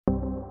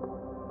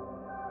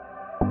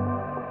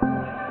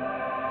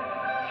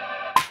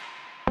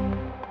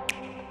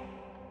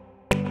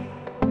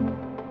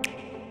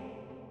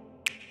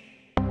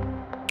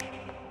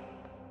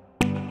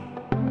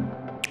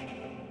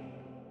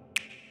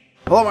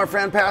Hello, my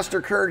friend,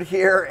 Pastor Curt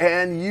here,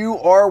 and you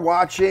are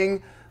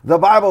watching the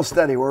Bible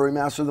Study, where we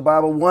master the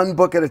Bible one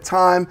book at a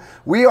time.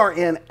 We are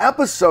in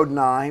episode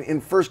 9 in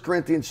 1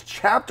 Corinthians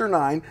chapter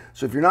 9.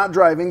 So if you're not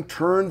driving,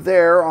 turn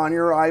there on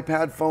your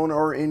iPad, phone,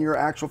 or in your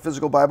actual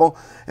physical Bible.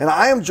 And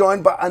I am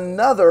joined by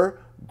another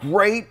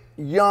great,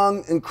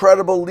 young,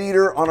 incredible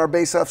leader on our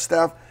Bayside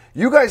staff.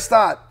 You guys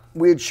thought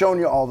we had shown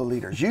you all the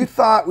leaders. You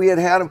thought we had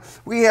them.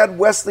 We had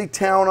Wesley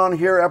Town on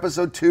here,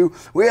 episode 2.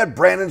 We had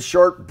Brandon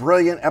Short,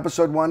 brilliant,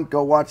 episode 1.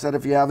 Go watch that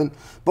if you haven't.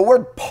 But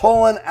we're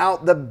pulling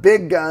out the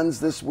big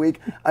guns this week.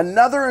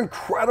 Another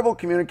incredible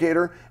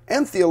communicator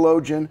and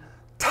theologian,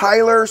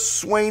 Tyler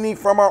Swaney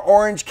from our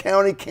Orange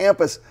County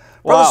campus.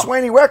 Brother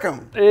Swaney,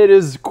 welcome.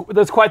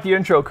 That's quite the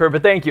intro, Curt,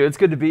 but thank you. It's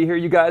good to be here,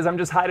 you guys. I'm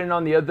just hiding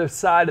on the other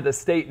side of the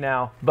state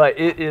now, but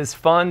it is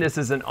fun. This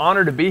is an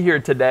honor to be here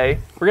today.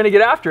 We're going to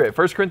get after it.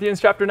 1 Corinthians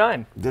chapter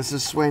 9. This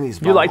is Swaney's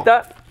Bible. You like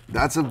that?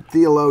 That's a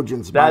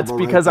theologian's Bible.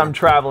 That's because I'm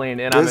traveling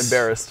and I'm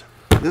embarrassed.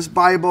 This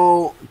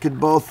Bible could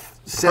both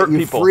set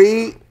you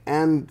free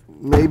and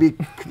maybe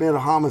commit a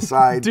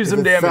homicide. Do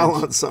some damage. Fell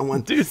on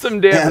someone. Do some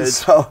damage. And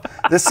so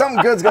there's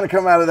something good's going to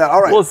come out of that.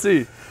 All right. We'll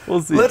see.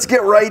 We'll see. Let's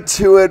get right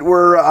to it.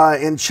 We're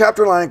in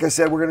chapter 9, like I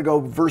said. We're going to go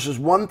verses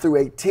 1 through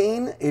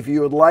 18. If you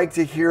would like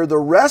to hear the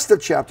rest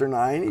of chapter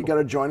 9, you got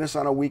to join us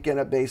on a weekend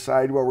at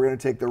Bayside where we're going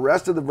to take the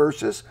rest of the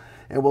verses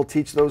and we'll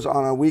teach those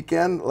on a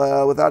weekend.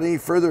 Without any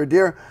further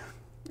ado,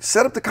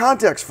 set up the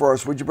context for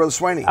us, would you, Brother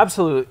Swaney?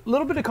 Absolutely. A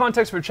little bit of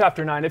context for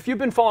chapter 9. If you've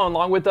been following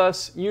along with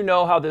us, you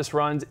know how this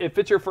runs. If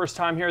it's your first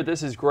time here,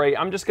 this is great.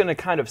 I'm just going to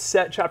kind of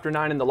set chapter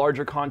 9 in the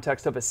larger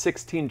context of a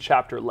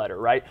 16-chapter letter,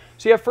 right?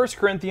 So you have 1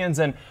 Corinthians,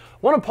 and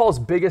one of Paul's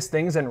biggest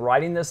things in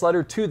writing this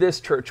letter to this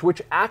church,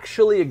 which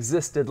actually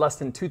existed less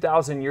than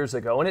 2,000 years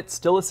ago, and it's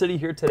still a city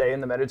here today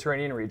in the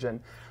Mediterranean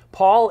region,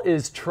 Paul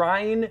is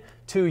trying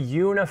to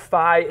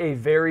unify a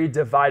very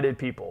divided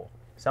people.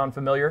 Sound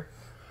familiar?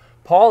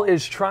 Paul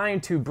is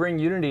trying to bring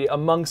unity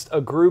amongst a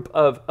group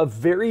of a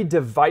very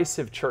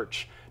divisive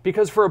church,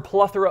 because for a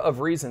plethora of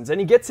reasons.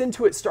 And he gets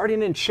into it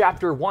starting in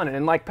chapter 1.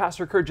 And like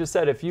Pastor Curt just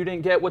said, if you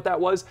didn't get what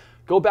that was,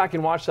 go back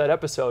and watch that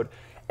episode.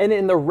 And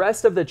in the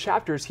rest of the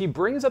chapters, he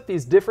brings up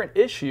these different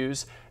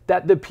issues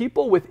that the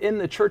people within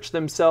the church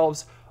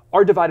themselves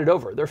are divided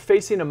over. They're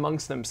facing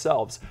amongst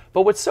themselves.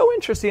 But what's so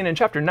interesting in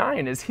chapter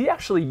 9 is he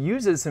actually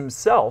uses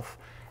himself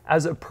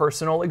as a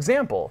personal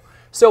example.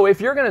 So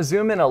if you're going to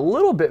zoom in a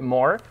little bit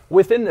more,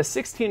 within the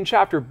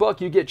 16-chapter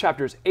book, you get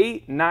chapters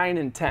 8, 9,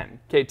 and 10.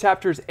 Okay,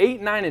 chapters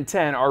 8, 9, and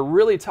 10 are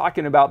really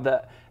talking about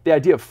the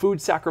idea of food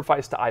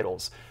sacrifice to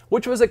idols,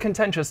 which was a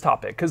contentious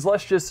topic, because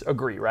let's just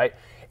agree, right?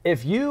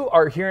 If you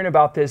are hearing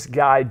about this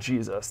guy,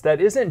 Jesus,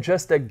 that isn't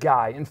just a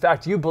guy. In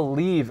fact, you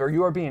believe, or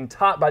you are being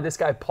taught by this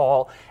guy,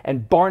 Paul,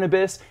 and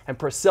Barnabas, and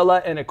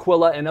Priscilla, and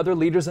Aquila, and other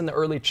leaders in the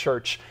early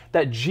church,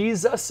 that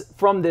Jesus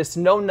from this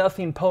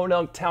know-nothing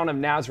podunk town of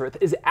Nazareth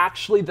is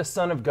actually the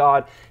Son of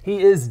God.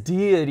 He is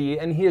deity,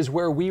 and he is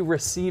where we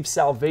receive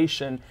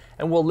salvation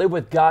and will live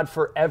with God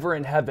forever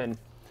in heaven.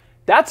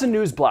 That's a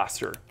news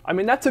blaster. I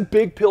mean, that's a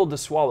big pill to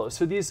swallow.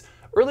 So these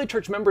early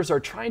church members are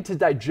trying to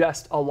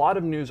digest a lot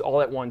of news all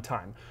at one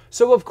time.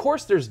 So of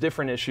course there's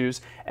different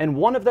issues, and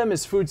one of them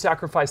is food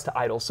sacrifice to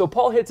idols. So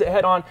Paul hits it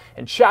head on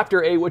in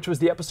chapter 8, which was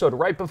the episode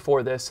right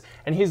before this,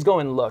 and he's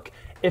going, look,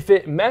 if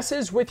it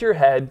messes with your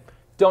head,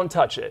 don't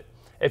touch it.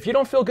 If you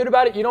don't feel good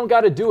about it, you don't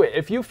got to do it.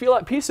 If you feel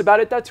at peace about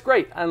it, that's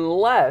great,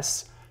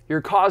 unless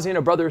you're causing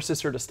a brother or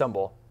sister to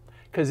stumble.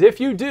 Because if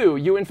you do,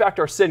 you in fact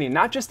are sinning,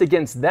 not just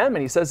against them,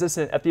 and he says this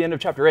at the end of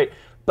chapter 8,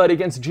 but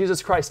against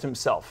Jesus Christ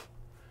himself.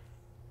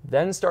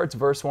 Then starts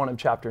verse 1 of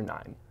chapter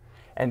 9.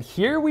 And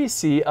here we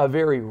see a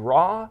very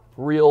raw,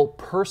 real,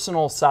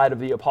 personal side of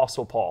the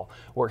Apostle Paul,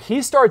 where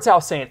he starts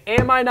out saying,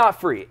 am I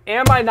not free?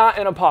 Am I not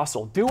an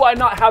apostle? Do I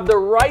not have the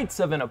rights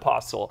of an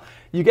apostle?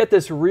 You get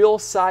this real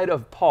side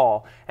of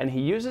Paul, and he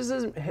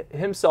uses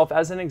himself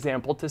as an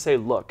example to say,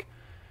 look,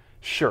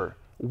 sure,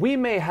 we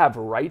may have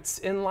rights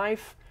in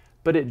life,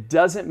 but it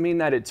doesn't mean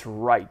that it's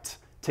right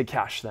to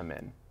cash them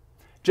in.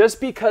 Just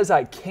because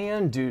I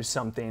can do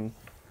something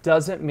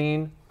doesn't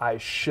mean I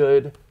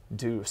should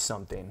do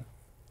something.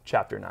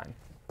 Chapter 9.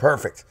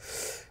 Perfect.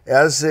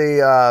 As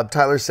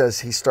Tyler says,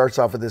 he starts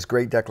off with this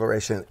great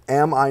declaration,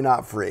 am I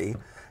not free?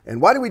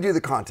 And why do we do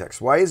the context?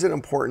 Why is it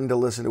important to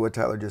listen to what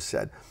Tyler just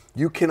said?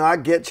 You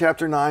cannot get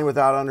chapter 9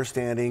 without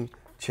understanding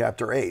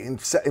chapter 8. In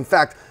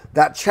fact,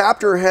 that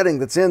chapter heading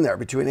that's in there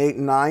between 8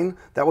 and 9,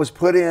 that was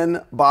put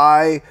in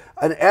by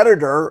an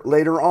editor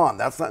later on.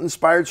 That's not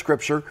inspired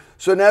scripture.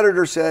 So an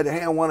editor said,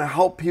 hey, I want to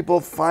help people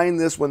find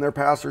this when their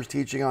pastor's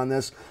teaching on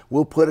this.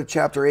 We'll put a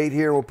chapter 8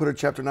 here, we'll put a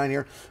chapter 9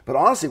 here. But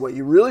honestly, what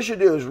you really should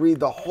do is read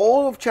the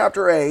whole of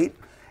chapter 8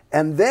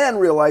 and then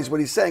realize what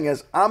he's saying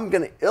is, I'm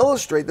going to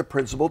illustrate the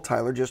principle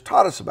Tyler just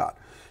taught us about.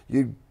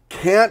 You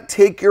can't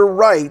take your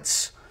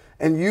rights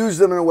and use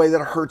them in a way that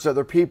hurts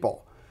other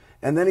people.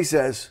 And then he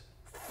says,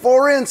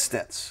 for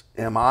instance,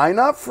 am I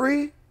not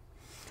free?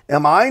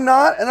 Am I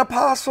not an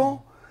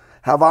apostle?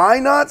 Have I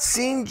not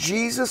seen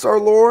Jesus our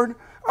Lord?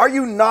 Are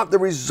you not the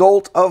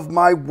result of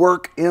my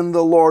work in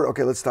the Lord?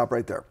 Okay, let's stop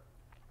right there.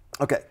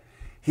 Okay,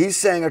 he's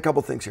saying a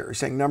couple things here. He's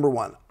saying, number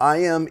one, I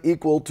am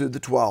equal to the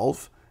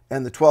 12,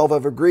 and the 12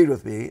 have agreed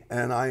with me,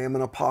 and I am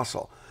an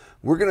apostle.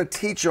 We're going to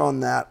teach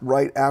on that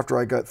right after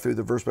I got through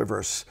the verse by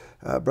verse.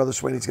 Brother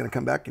Swaney's going to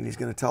come back and he's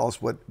going to tell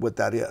us what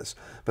that is.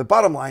 But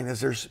bottom line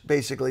is there's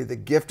basically the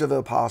gift of an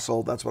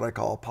apostle. That's what I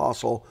call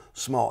apostle,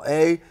 small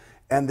a.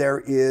 And there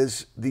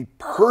is the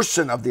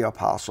person of the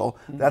apostle.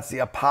 That's the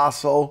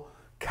apostle,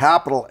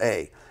 capital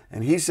A.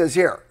 And he says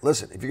here,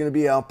 listen, if you're going to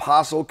be an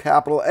apostle,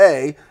 capital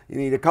A, you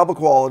need a couple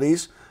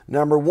qualities.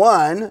 Number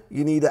one,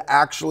 you need to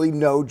actually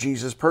know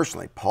Jesus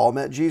personally. Paul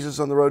met Jesus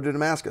on the road to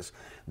Damascus.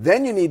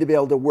 Then you need to be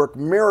able to work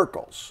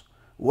miracles.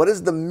 What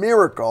is the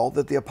miracle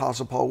that the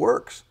Apostle Paul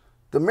works?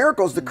 The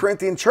miracle is the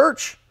Corinthian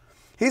church.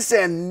 He's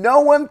saying,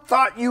 no one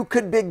thought you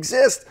could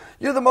exist.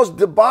 You're the most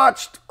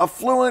debauched,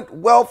 affluent,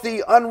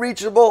 wealthy,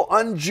 unreachable,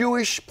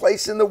 un-Jewish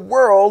place in the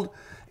world,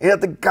 and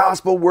yet the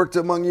gospel worked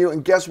among you.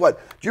 And guess what?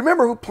 Do you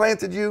remember who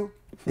planted you?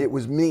 It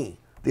was me,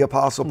 the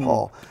Apostle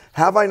Paul.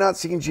 Have I not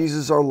seen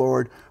Jesus our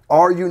Lord?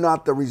 Are you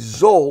not the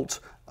result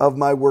of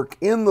my work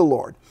in the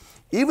Lord?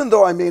 Even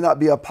though I may not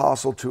be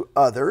apostle to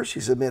others,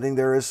 he's admitting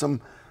there is some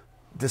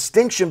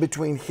distinction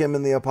between him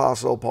and the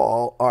Apostle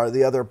Paul, or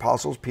the other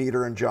apostles,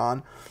 Peter and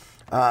John,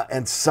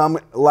 and some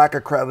lack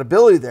of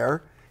credibility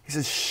there. He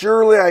says,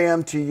 surely I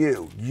am to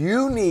you.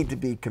 You need to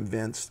be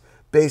convinced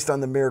based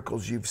on the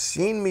miracles you've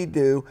seen me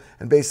do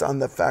and based on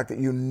the fact that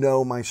you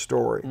know my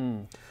story.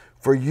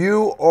 For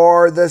you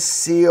are the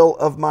seal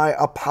of my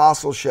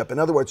apostleship. In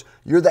other words,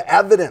 you're the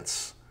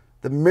evidence.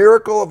 The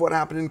miracle of what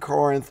happened in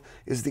Corinth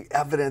is the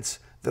evidence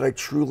that I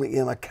truly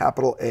am a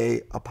capital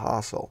A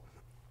apostle.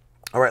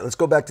 All right, let's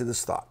go back to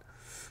this thought.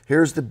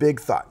 Here's the big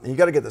thought. And you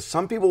got to get this.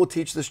 Some people will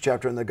teach this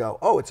chapter and they go,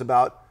 oh, it's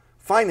about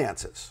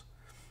finances.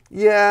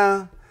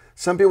 Yeah.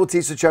 Some people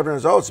teach the chapter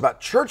and go, oh, it's about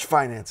church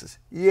finances.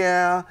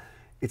 Yeah.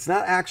 It's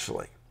not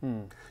actually.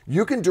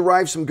 You can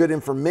derive some good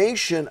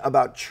information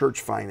about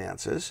church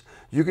finances.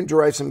 You can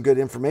derive some good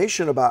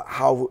information about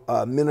how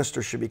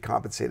ministers should be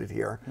compensated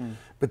here.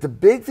 But the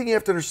big thing you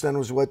have to understand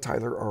was what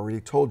Tyler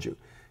already told you.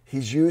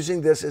 He's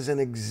using this as an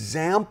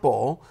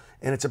example,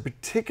 and it's a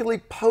particularly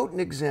potent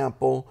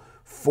example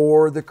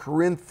for the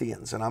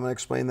Corinthians. And I'm going to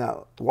explain that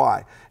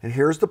why. And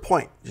here's the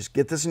point. Just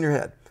get this in your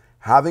head.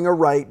 Having a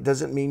right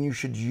doesn't mean you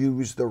should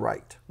use the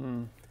right.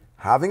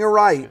 Having a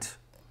right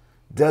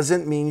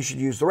doesn't mean you should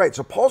use the right.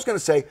 So Paul's going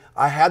to say,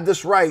 I had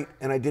this right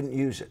and I didn't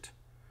use it.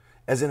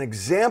 As an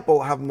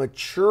example, how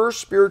mature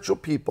spiritual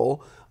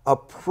people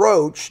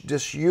approach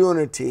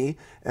disunity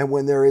and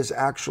when there is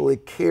actually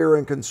care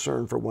and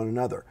concern for one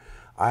another.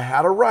 I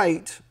had a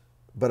right,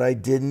 but I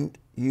didn't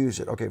use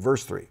it. Okay,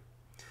 verse 3.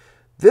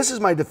 This is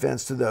my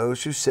defense to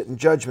those who sit in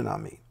judgment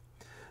on me.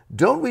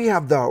 Don't we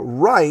have the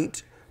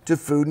right to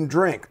food and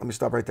drink? Let me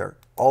stop right there.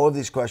 All of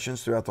these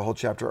questions throughout the whole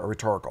chapter are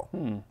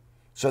rhetorical.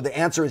 So the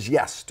answer is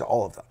yes to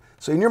all of them.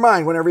 So in your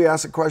mind, whenever you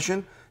ask a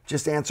question,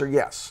 just answer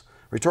yes.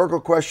 Rhetorical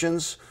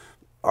questions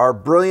are a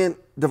brilliant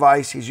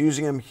device. He's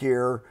using them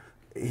here.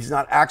 He's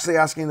not actually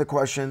asking the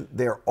question.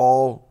 They're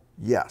all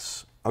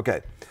yes.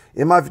 Okay.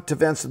 In my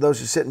defense to those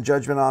who sit in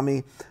judgment on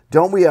me,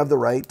 don't we have the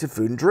right to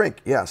food and drink?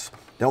 Yes.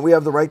 Don't we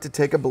have the right to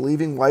take a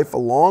believing wife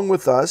along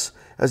with us,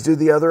 as do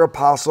the other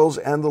apostles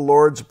and the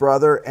Lord's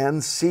brother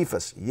and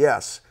Cephas?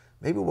 Yes.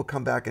 Maybe we'll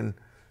come back and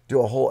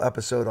do a whole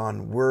episode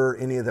on were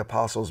any of the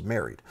apostles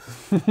married?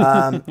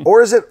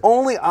 Or is it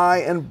only I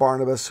and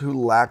Barnabas who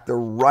lack the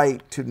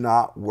right to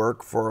not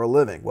work for a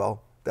living?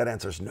 Well, that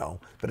answer is no,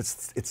 but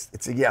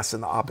it's a yes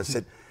in the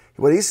opposite.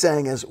 What he's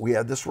saying is we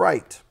have this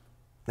right.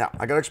 Now,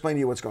 I got to explain to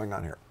you what's going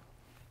on here.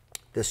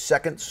 The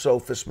second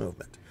sophist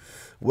movement.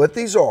 What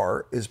these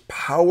are is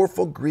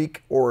powerful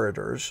Greek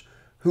orators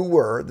who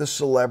were the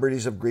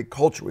celebrities of Greek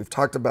culture. We've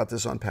talked about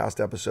this on past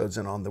episodes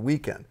and on the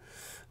weekend.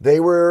 They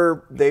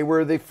were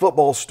the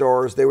football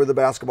stars, they were the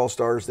basketball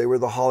stars, they were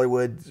the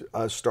Hollywood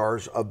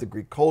stars of the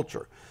Greek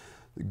culture.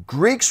 The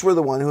Greeks were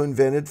the one who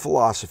invented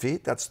philosophy.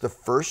 That's the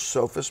first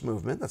sophist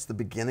movement. That's the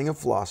beginning of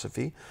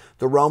philosophy.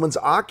 The Romans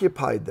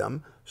occupied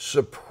them,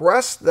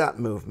 suppressed that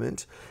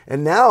movement,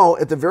 and now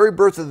at the very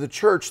birth of the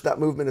church, that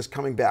movement is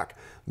coming back.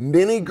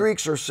 Many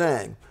Greeks are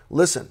saying,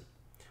 listen,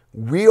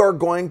 we are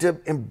going to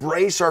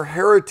embrace our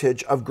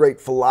heritage of great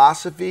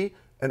philosophy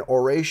and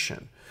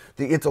oration.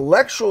 The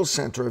intellectual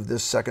center of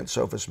this second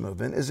sophist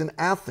movement is in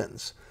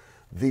Athens.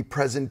 The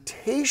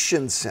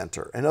presentation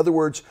center, in other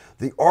words,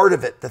 the art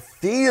of it, the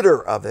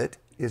theater of it,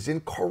 is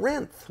in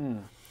Corinth.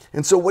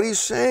 And so what he's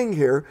saying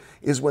here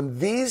is when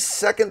these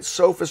second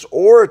sophist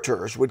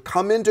orators would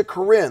come into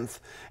Corinth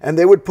and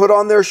they would put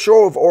on their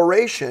show of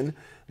oration,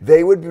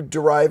 they would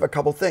derive a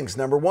couple things.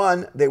 Number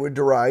one, they would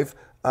derive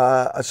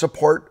a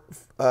support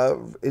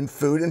in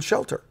food and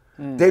shelter.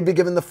 They'd be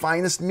given the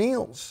finest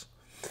meals.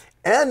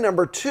 And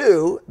number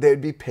two,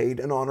 they'd be paid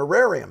an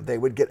honorarium. They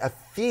would get a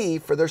fee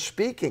for their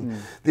speaking.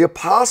 The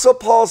Apostle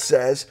Paul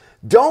says,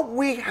 don't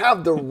we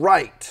have the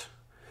right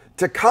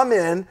to come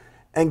in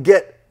and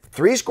get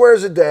 3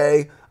 squares a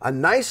day, a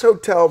nice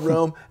hotel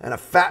room, and a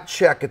fat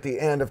check at the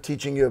end of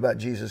teaching you about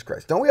Jesus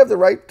Christ? Don't we have the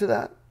right to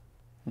that?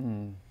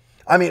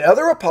 I mean,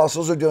 other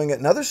apostles are doing it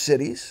in other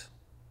cities.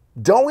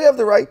 Don't we have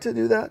the right to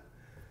do that?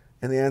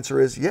 And the answer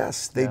is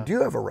yes, they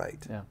do have a right.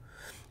 Yeah.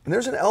 And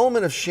there's an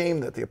element of shame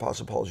that the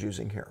Apostle Paul is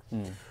using here.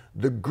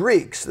 The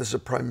Greeks, this is a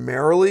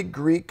primarily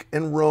Greek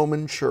and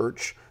Roman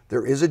church.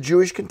 There is a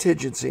Jewish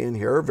contingency in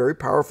here, a very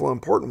powerful,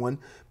 important one,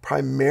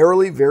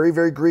 primarily very,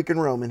 very Greek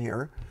and Roman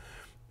here.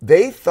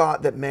 They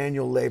thought that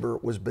manual labor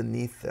was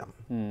beneath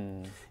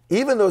them.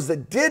 Even those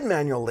that did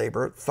manual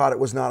labor thought it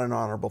was not an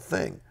honorable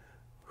thing.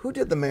 Who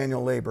did the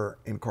manual labor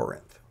in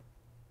Corinth?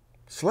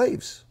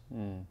 Slaves.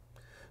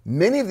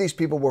 Many of these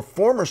people were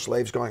former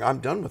slaves going, I'm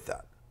done with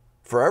that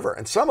forever.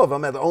 And some of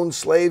them had owned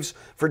slaves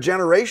for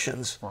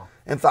generations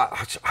and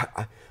thought,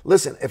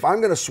 listen, if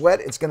I'm going to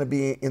sweat, it's going to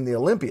be in the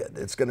Olympiad.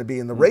 It's going to be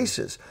in the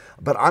races.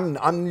 But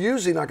I'm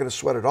usually not going to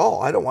sweat at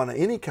all. I don't want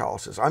any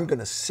calluses. I'm going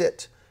to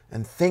sit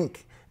and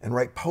think and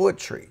write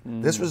poetry.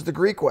 This was the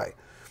Greek way.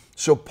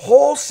 So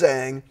Paul's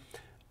saying,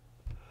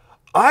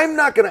 I'm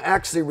not going to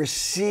actually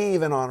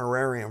receive an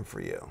honorarium for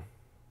you.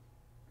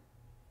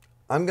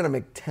 I'm going to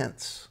make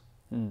tents.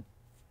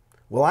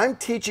 Well, I'm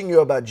teaching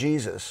you about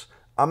Jesus.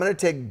 I'm going to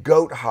take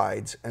goat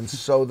hides and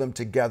sew them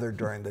together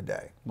during the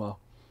day. Wow.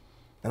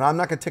 And I'm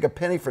not going to take a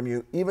penny from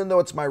you, even though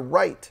it's my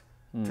right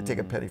to take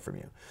a penny from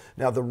you.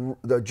 Now,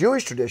 the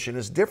Jewish tradition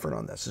is different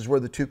on this. This is where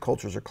the two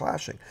cultures are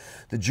clashing.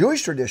 The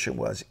Jewish tradition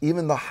was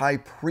even the high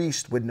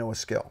priest would know a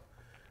skill.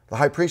 The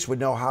high priest would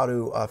know how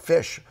to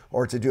fish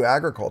or to do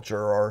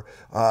agriculture or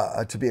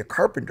to be a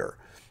carpenter.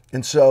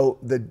 And so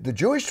the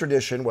Jewish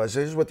tradition was,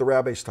 this is what the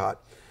rabbis taught,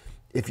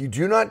 if you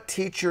do not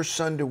teach your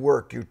son to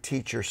work, you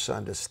teach your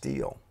son to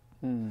steal.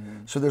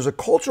 So there's a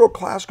cultural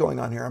clash going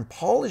on here, and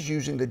Paul is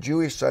using the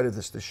Jewish side of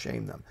this to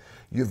shame them.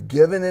 You've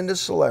given into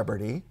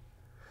celebrity,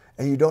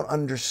 and you don't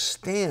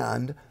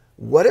understand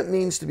what it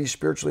means to be a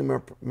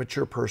spiritually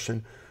mature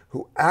person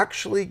who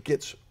actually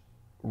gets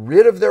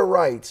rid of their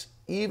rights,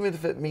 even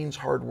if it means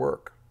hard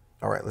work.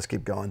 All right, let's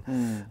keep going.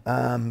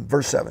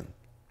 Verse 7.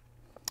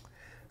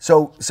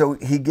 So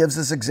he gives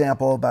this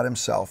example about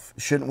himself.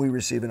 Shouldn't we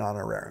receive an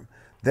honorarium?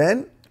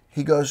 Then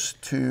he goes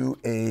to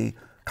a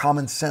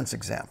common sense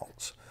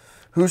examples.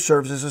 Who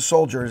serves as a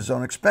soldier at his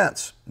own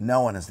expense?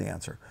 No one is the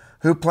answer.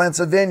 Who plants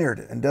a vineyard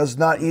and does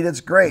not eat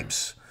its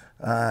grapes?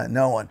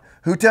 No one.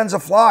 Who tends a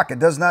flock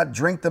and does not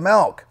drink the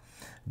milk?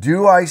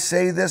 Do I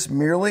say this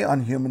merely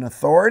on human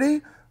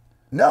authority?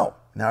 No.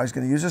 Now he's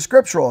going to use a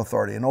scriptural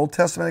authority, an Old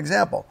Testament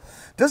example.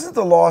 Doesn't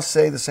the law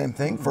say the same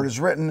thing? For it is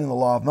written in the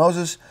law of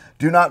Moses,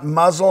 do not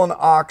muzzle an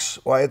ox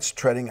while it's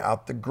treading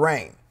out the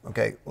grain.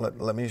 Okay,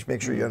 let me just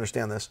make sure you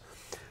understand this.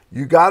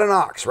 You got an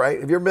ox, right?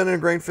 Have you ever been in a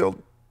grain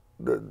field?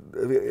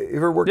 Have you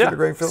ever worked in a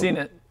grain field? Seen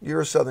it. You're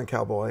a Southern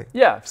cowboy.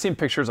 Yeah, I've seen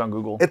pictures on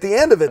Google. At the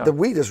end of it, the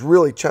wheat is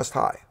really chest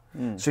high.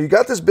 So you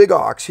got this big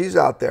ox, he's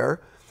out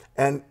there,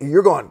 and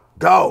you're going,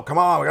 go, come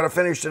on, we got to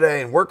finish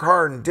today, and work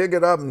hard, and dig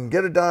it up, and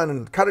get it done,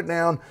 and cut it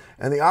down.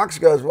 And the ox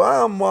goes,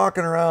 well, I'm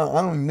walking around,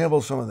 I'm going to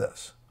nibble some of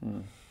this.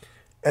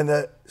 And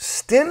the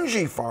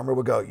stingy farmer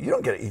would go, you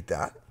don't get to eat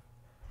that.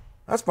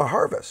 That's my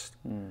harvest.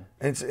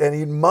 And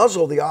he'd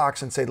muzzle the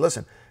ox and say,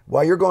 listen,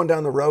 while you're going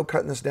down the road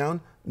cutting this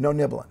down, no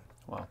nibbling.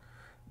 Wow.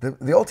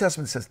 The Old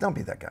Testament says, don't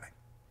be that guy.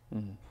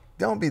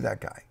 Don't be that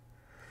guy.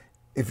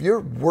 If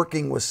you're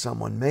working with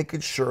someone,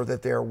 making sure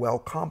that they are well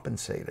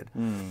compensated.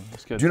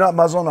 That's good. Do not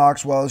muzzle an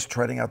ox while it's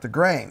treading out the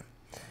grain.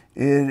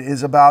 It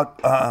is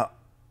about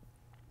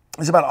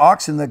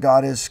oxen that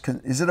God is.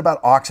 Is it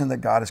about oxen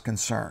that God is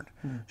concerned?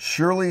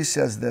 Surely He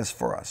says this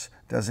for us,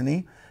 doesn't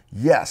He?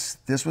 Yes,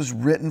 this was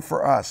written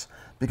for us,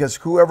 because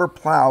whoever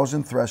plows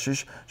and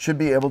threshes should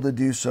be able to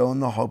do so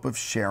in the hope of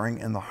sharing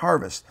in the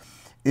harvest.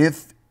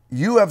 If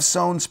you have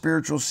sown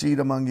spiritual seed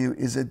among you,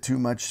 is it too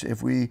much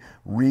if we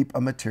reap a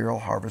material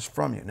harvest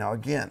from you? Now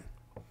again,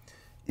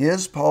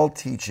 is Paul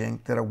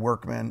teaching that a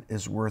workman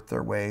is worth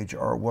their wage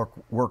or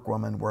a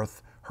workwoman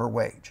worth her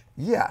wage?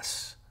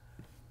 Yes,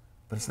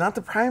 but it's not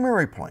the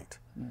primary point.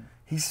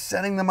 He's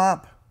setting them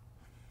up.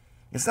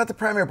 It's not the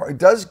primary part.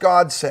 Does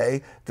God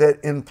say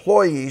that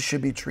employees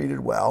should be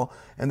treated well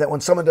and that when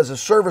someone does a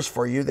service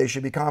for you, they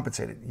should be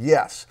compensated?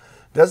 Yes.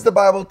 Does the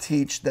Bible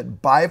teach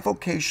that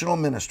bivocational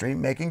ministry,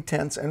 making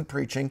tents and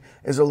preaching,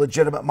 is a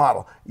legitimate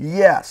model?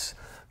 Yes.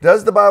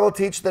 Does the Bible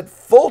teach that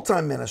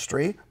full-time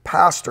ministry,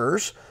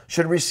 pastors,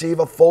 should receive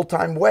a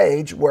full-time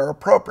wage where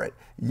appropriate?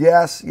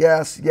 Yes,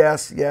 yes,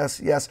 yes, yes,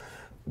 yes.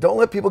 Don't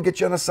let people get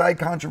you on a side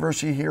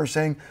controversy here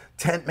saying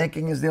tent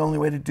making is the only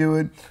way to do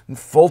it and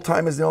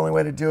full-time is the only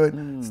way to do it.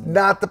 It's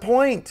not the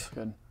point.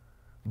 Good.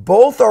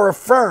 Both are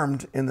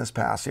affirmed in this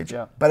passage,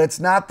 but it's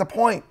not the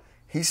point.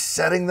 He's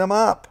setting them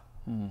up.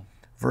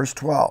 Verse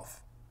 12.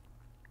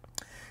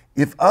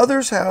 If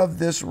others have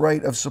this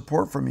right of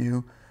support from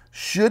you,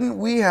 shouldn't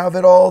we have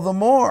it all the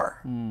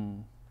more?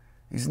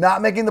 He's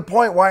not making the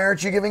point, why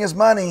aren't you giving us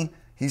money?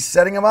 He's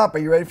setting them up. Are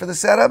you ready for the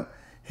setup?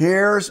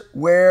 Here's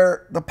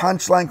where the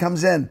punchline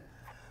comes in.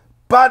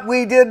 But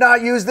we did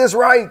not use this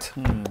right.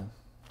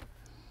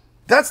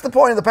 That's the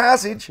point of the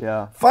passage.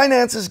 Yeah.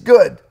 Finance is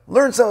good.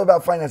 Learn something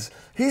about finances.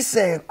 He's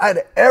saying, I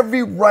had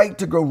every right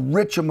to grow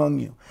rich among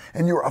you.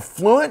 And you're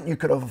affluent, you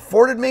could have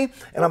afforded me,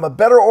 and I'm a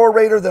better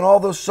orator than all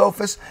those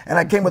sophists, and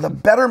I came with a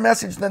better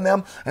message than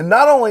them. And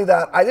not only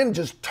that, I didn't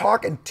just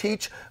talk and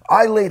teach.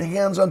 I laid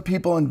hands on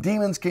people, and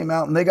demons came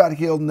out, and they got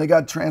healed, and they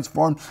got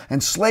transformed,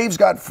 and slaves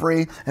got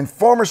free, and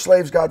former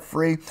slaves got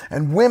free,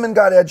 and women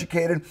got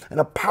educated, and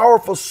a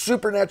powerful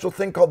supernatural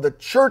thing called the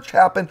church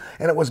happened,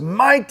 and it was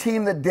my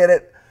team that did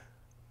it,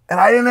 and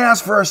I didn't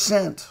ask for a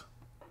cent.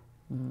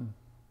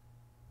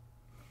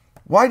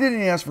 Why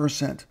didn't he ask for a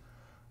cent?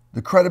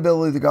 The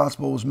credibility of the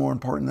gospel was more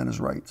important than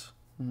his rights.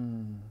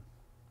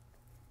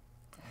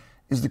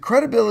 Is the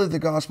credibility of the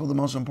gospel the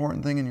most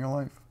important thing in your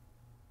life?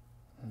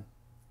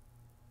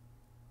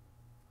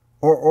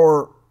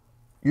 Or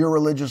your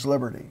religious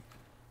liberty?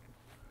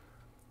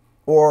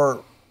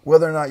 Or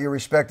whether or not you're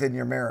respected in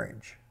your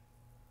marriage?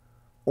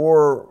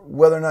 Or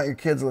whether or not your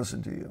kids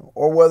listen to you?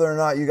 Or whether or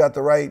not you got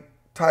the right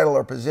title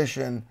or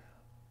position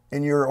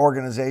in your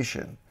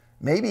organization?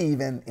 Maybe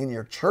even in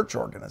your church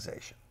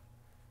organization.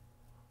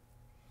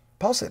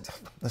 Paul said,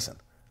 listen,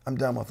 I'm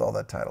done with all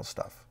that title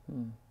stuff.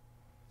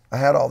 I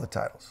had all the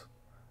titles.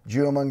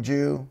 Jew among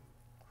Jew,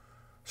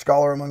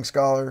 scholar among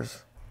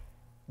scholars,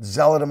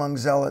 zealot among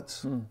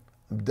zealots. I'm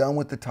done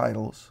with the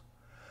titles.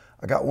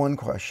 I got one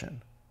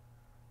question.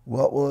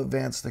 What will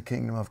advance the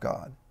kingdom of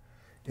God?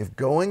 If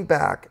going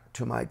back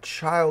to my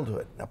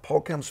childhood, now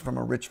Paul comes from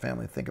a rich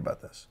family, think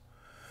about this.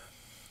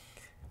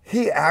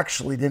 He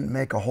actually didn't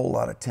make a whole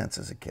lot of tents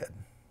as a kid.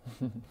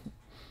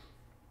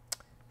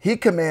 He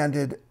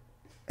commanded,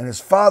 and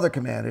his father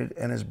commanded,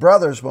 and his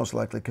brothers most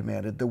likely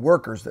commanded the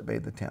workers that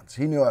made the tents.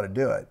 He knew how to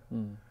do it.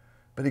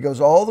 But he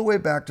goes all the way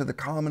back to the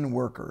common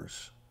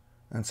workers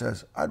and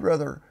says, I'd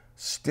rather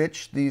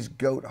stitch these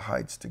goat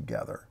hides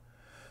together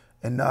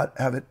and not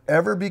have it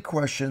ever be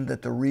questioned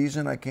that the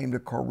reason I came to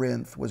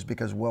Corinth was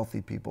because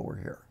wealthy people were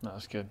here. No,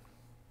 that's good.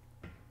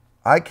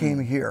 I came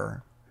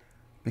here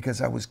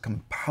because I was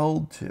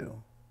compelled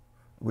to,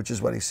 which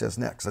is what he says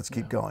next. Let's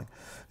keep going.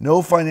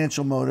 No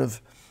financial motive,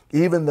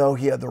 even though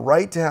he had the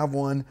right to have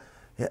one,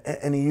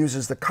 and he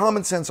uses the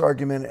common sense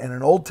argument and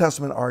an Old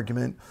Testament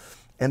argument.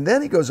 And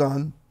then he goes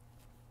on,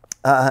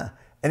 and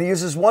he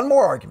uses one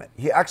more argument.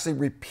 He actually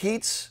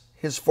repeats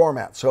his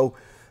format. So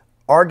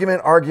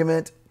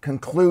argument,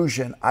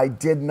 conclusion, I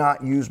did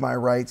not use my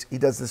rights. He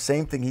does the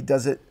same thing. He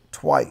does it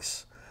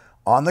twice.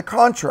 On the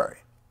contrary,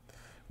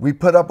 we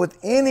put up with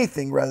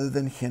anything rather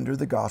than hinder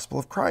the gospel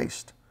of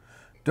Christ.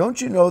 Don't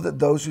you know that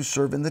those who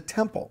serve in the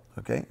temple,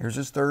 okay, here's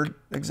his third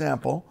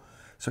example.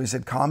 So he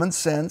said common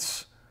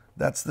sense,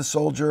 that's the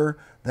soldier.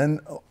 Then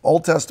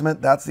Old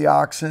Testament, that's the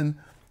oxen.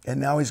 And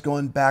now he's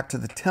going back to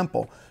the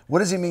temple. What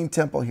does he mean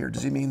temple here?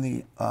 Does he mean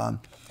the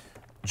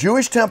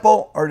Jewish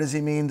temple, or does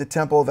he mean the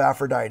temple of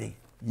Aphrodite?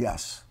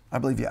 Yes, I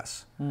believe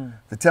yes.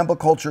 The temple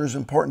culture is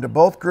important to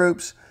both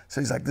groups.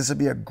 So he's like, this would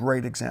be a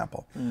great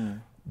example.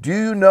 Do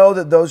you know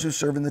that those who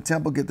serve in the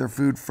temple get their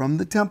food from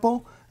the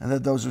temple, and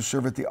that those who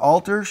serve at the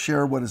altar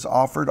share what is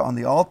offered on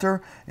the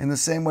altar? In the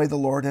same way, the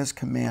Lord has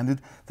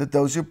commanded that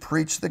those who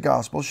preach the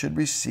gospel should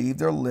receive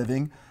their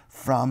living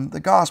from the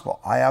gospel.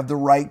 I have the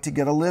right to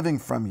get a living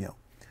from you,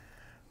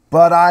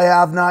 but I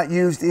have not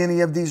used any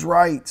of these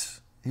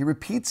rights. He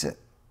repeats it.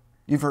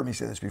 You've heard me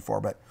say this before,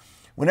 but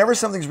whenever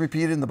something's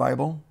repeated in the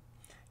Bible,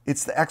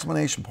 it's the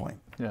exclamation point.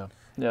 Yeah.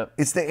 Yep.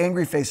 It's the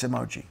angry face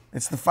emoji.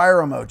 It's the fire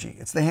emoji.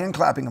 It's the hand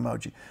clapping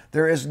emoji.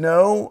 There is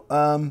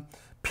no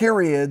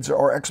periods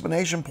or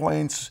explanation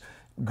points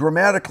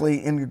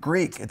grammatically in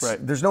Greek.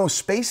 There's no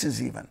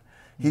spaces even.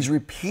 He's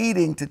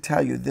repeating to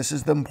tell you this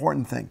is the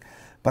important thing.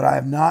 But I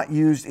have not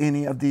used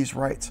any of these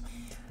rights.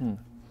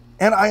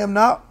 And I am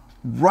not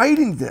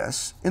writing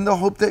this in the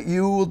hope that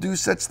you will do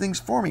such things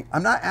for me.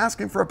 I'm not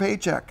asking for a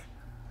paycheck.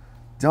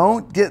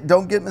 Don't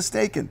get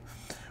mistaken.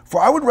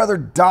 For I would rather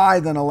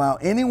die than allow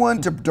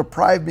anyone to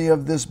deprive me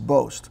of this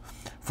boast.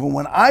 For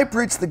when I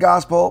preach the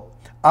gospel,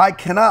 I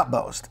cannot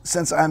boast,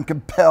 since I am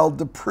compelled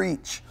to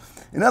preach.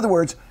 In other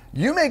words,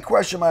 you may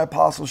question my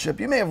apostleship.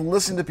 You may have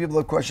listened to people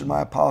that question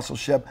my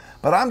apostleship,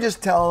 but I'm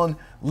just telling,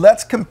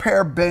 let's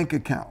compare bank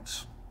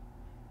accounts.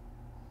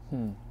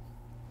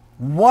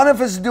 One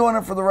of us is doing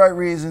it for the right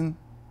reason,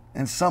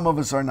 and some of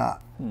us are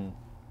not.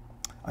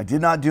 I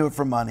did not do it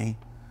for money.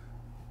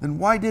 Then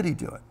why did he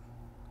do it?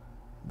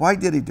 Why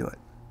did he do it?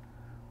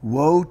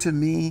 Woe to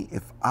me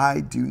if I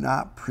do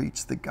not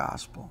preach the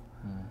gospel.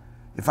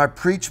 If I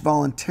preach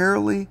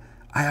voluntarily,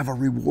 I have a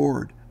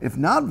reward. If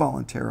not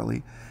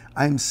voluntarily,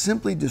 I am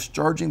simply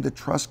discharging the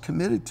trust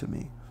committed to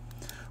me.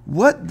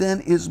 What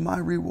then is my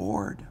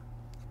reward?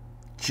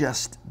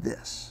 Just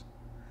this,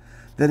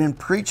 that in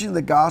preaching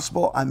the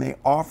gospel, I may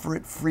offer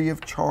it free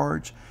of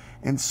charge,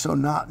 and so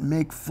not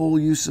make full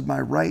use of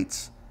my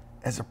rights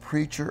as a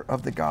preacher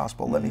of the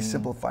gospel. Let me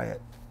simplify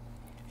it.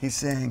 He's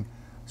saying,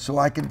 so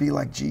I can be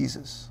like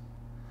Jesus,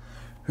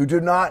 who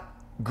do not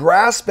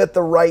grasp at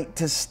the right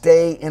to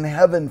stay in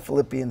heaven,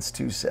 Philippians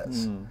 2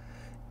 says,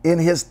 in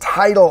his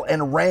title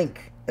and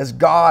rank as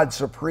God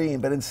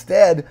supreme, but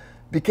instead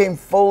became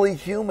fully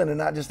human, and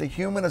not just a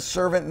human, a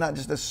servant, not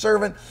just a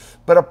servant,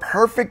 but a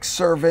perfect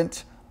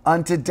servant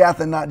unto death,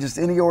 and not just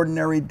any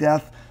ordinary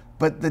death,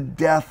 but the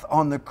death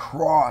on the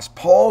cross.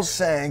 Paul's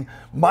saying,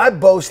 my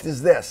boast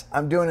is this.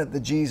 I'm doing it the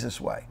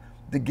Jesus way.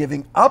 The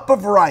giving up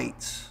of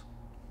rights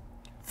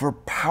for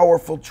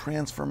powerful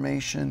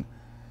transformation.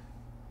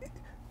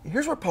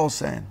 Here's what Paul's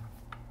saying.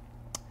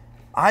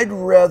 I'd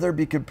rather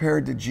be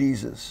compared to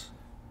Jesus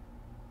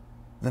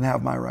than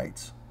have my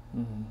rights.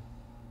 Mm-hmm.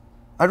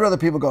 I'd rather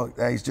people go,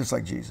 hey, he's just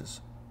like Jesus,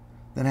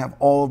 than have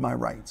all of my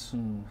rights.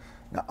 Mm.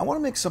 Now, I want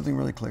to make something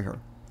really clear here.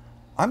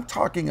 I'm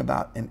talking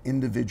about an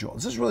individual.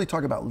 This is really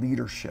talking about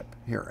leadership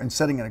here and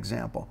setting an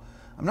example.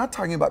 I'm not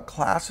talking about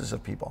classes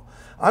of people.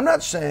 I'm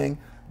not saying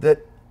that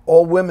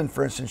all women,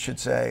 for instance, should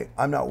say,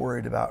 I'm not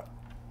worried about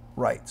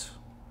rights.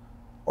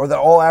 Or that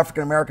all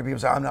African American people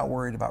say, I'm not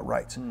worried about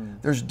rights.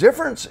 Mm. There's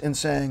difference in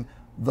saying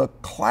the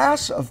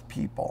class of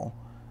people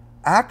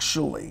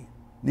actually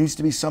needs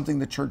to be something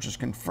the church is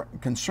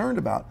concerned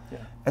about,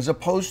 as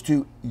opposed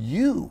to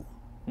you.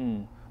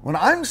 Mm. When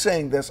I'm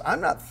saying this,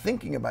 I'm not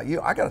thinking about you.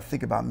 I got to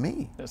think about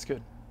me. That's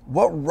good.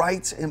 What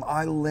rights am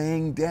I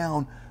laying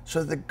down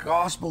so the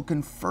gospel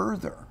can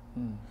further?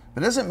 Mm. It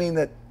doesn't mean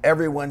that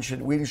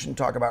we shouldn't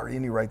talk about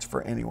any rights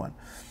for anyone.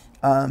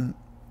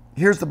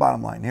 Here's the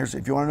bottom line.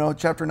 If you want to know what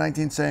chapter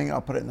 19 is saying,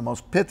 I'll put it in the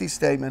most pithy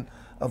statement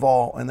of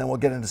all, and then we'll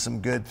get into some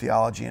good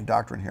theology and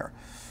doctrine here.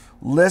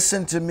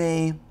 Listen to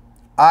me.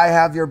 I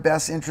have your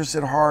best interests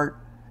at heart,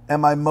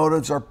 and my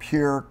motives are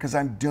pure because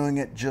I'm doing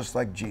it just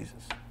like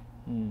Jesus.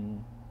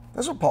 Mm.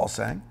 That's what Paul's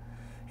saying.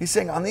 He's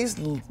saying on these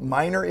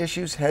minor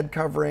issues, head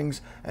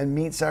coverings and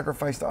meat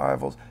sacrifice to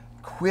idols,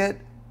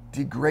 quit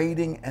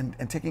degrading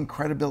and taking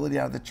credibility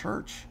out of the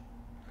church.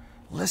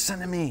 Listen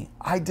to me.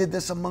 I did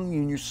this among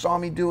you, and you saw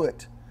me do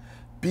it.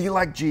 Be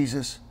like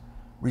Jesus.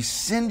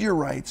 Rescind your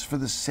rights for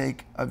the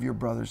sake of your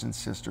brothers and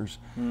sisters,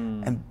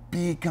 and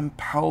be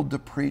compelled to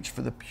preach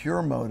for the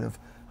pure motive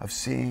of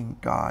seeing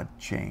God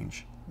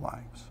change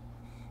lives.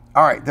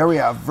 All right, there we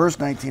have verse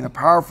 19, a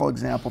powerful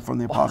example from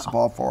the Apostle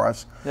Paul for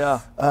us. Yeah.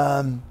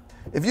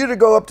 If you were to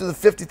go up to the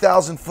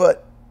 50,000 foot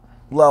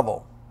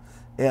level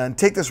and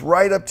take this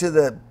right up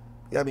to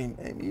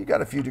you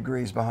got a few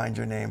degrees behind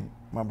your name,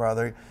 my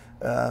brother.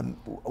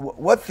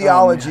 What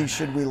theology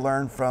should we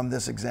learn from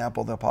this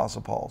example, the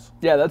Apostle Paul's?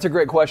 Yeah, that's a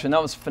great question.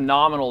 That was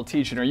phenomenal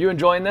teaching. Are you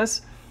enjoying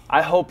this?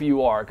 I hope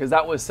you are, because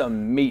that was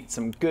some meat,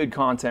 some good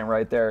content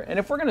right there. And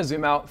if we're going to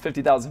zoom out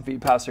 50,000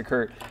 feet, Pastor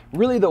Curt,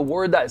 really the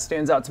word that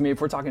stands out to me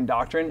if we're talking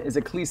doctrine is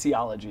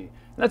ecclesiology.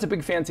 And that's a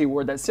big fancy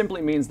word that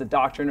simply means the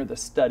doctrine or the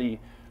study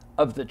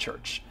of the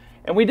church.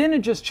 And we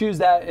didn't just choose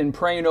that in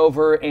praying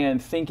over and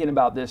thinking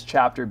about this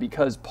chapter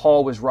because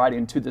Paul was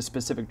writing to the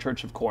specific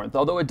church of Corinth,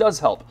 although it does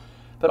help,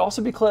 but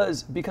also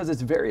because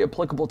it's very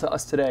applicable to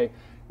us today,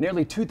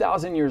 nearly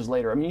 2,000 years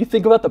later. I mean, you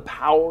think about the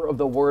power of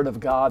the Word of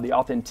God, the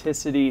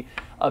authenticity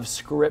of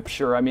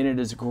Scripture. I mean, it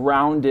is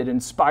grounded,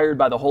 inspired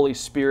by the Holy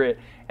Spirit,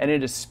 and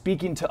it is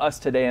speaking to us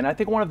today. And I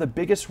think one of the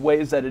biggest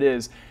ways that it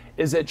is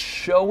it's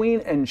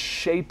showing and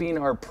shaping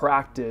our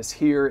practice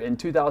here in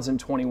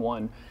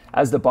 2021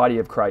 as the body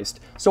of Christ.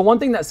 So one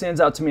thing that stands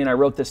out to me, and I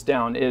wrote this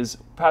down, is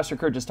Pastor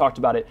Curt just talked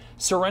about it,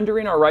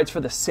 surrendering our rights for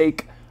the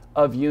sake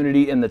of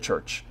unity in the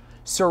church.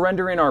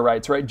 Surrendering our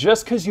rights, right?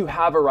 Just because you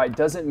have a right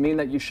doesn't mean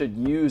that you should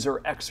use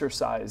or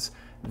exercise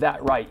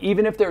that right,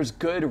 even if there's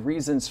good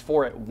reasons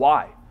for it.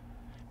 Why?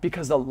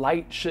 Because the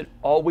light should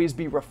always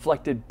be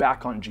reflected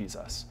back on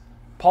Jesus.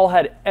 Paul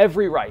had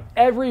every right,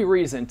 every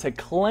reason to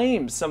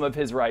claim some of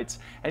his rights,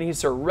 and he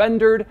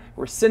surrendered,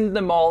 rescinded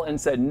them all, and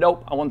said,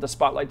 nope, I want the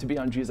spotlight to be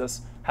on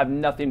Jesus, have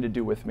nothing to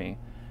do with me.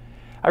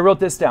 I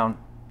wrote this down.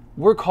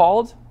 We're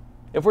called,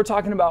 if we're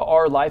talking about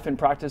our life and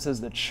practice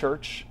as the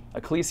church,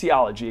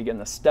 ecclesiology, again,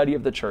 the study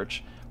of the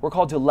church, we're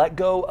called to let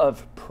go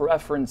of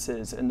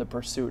preferences in the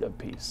pursuit of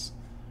peace.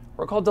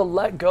 We're called to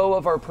let go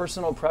of our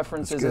personal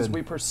preferences as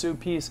we pursue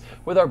peace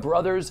with our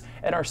brothers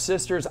and our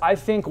sisters. I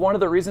think one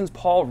of the reasons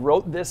Paul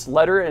wrote this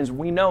letter, as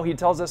we know, he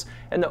tells us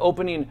in the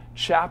opening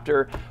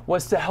chapter,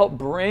 was to help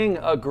bring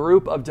a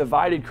group of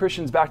divided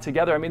Christians back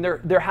together. I mean,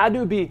 there had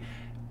to be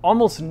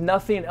almost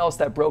nothing else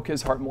that broke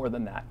his heart more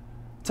than that.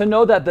 To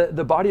know that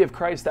the body of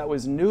Christ that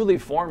was newly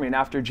forming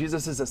after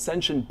Jesus'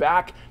 ascension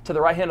back to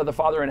the right hand of the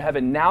Father in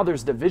heaven, now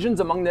there's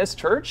divisions among this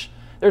church,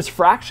 there's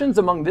fractions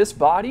among this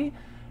body.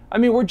 I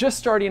mean, we're just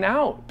starting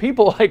out.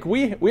 People, like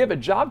we have a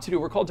job to do.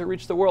 We're called to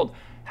reach the world.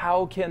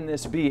 How can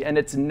this be? And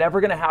it's never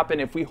going to happen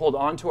if we hold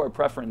on to our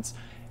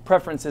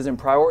preferences and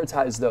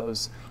prioritize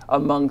those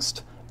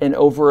amongst and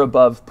over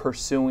above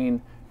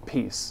pursuing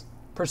peace.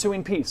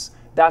 Pursuing peace,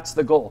 that's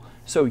the goal.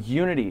 So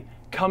unity,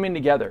 coming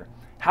together,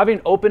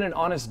 having open and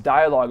honest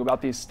dialogue about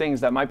these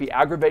things that might be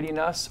aggravating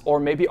us or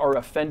maybe are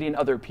offending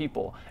other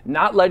people.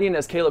 Not letting,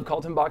 as Caleb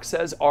Kaltenbach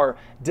says, our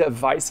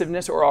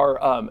divisiveness or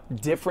our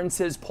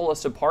differences pull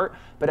us apart,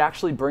 but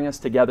actually bring us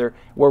together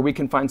where we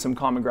can find some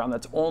common ground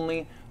that's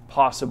only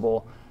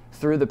possible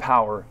through the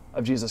power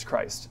of Jesus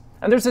Christ.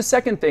 And there's a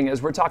second thing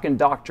as we're talking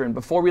doctrine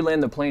before we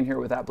land the plane here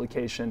with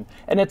application,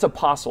 and it's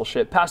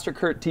apostleship. Pastor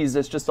Curt teased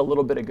this just a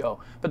little bit ago.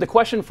 But the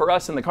question for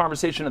us in the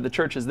conversation of the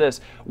church is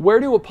this: where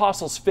do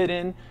apostles fit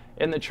in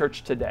the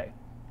church today?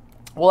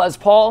 Well, as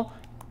Paul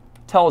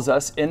tells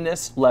us in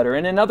this letter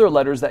and in other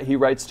letters that he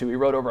writes to, he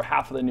wrote over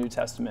half of the New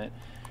Testament,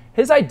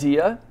 his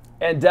idea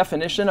and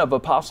definition of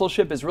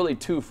apostleship is really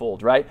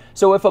twofold, right?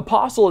 So if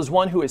apostle is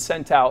one who is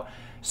sent out,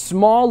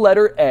 small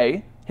letter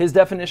A, his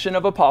definition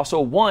of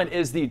apostle, one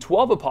is the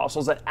 12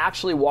 apostles that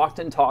actually walked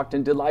and talked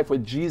and did life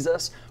with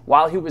Jesus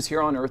while he was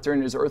here on earth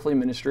during his earthly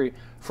ministry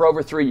for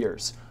over 3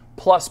 years,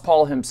 plus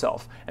Paul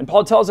himself. And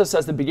Paul tells us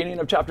at the beginning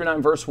of chapter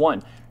 9, verse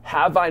 1,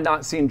 have I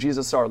not seen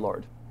Jesus our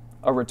Lord?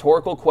 A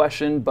rhetorical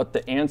question, but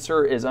the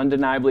answer is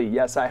undeniably,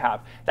 yes, I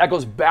have. That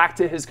goes back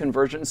to his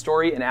conversion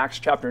story in Acts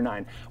chapter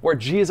 9, where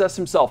Jesus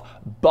himself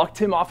bucked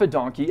him off a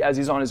donkey as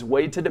he's on his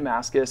way to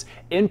Damascus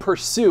in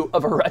pursuit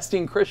of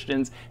arresting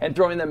Christians and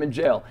throwing them in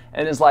jail,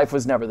 and his life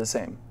was never the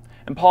same.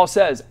 And Paul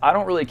says, I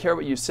don't really care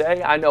what you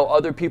say. I know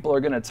other people are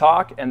going to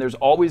talk, and there's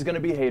always going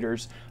to be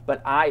haters,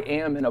 but I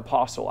am an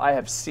apostle. I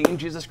have seen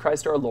Jesus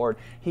Christ our Lord.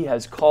 He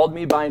has called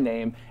me by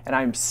name, and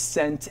I'm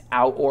sent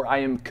out, or I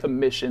am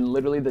commissioned,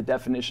 literally the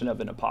definition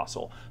of an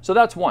apostle. So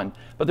that's one.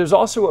 But there's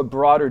also a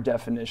broader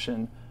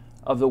definition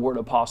of the word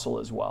apostle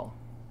as well.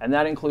 And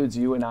that includes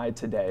you and I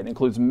today. It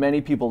includes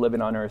many people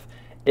living on earth.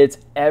 It's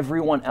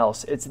everyone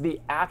else. It's the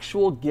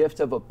actual gift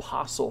of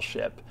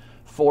apostleship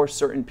for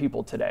certain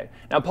people today.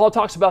 Now, Paul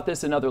talks about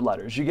this in other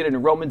letters. You get it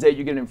in Romans 8,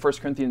 you get it in 1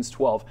 Corinthians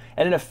 12.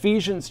 And in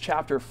Ephesians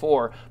chapter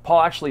 4,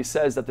 Paul actually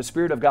says that the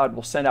Spirit of God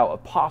will send out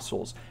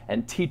apostles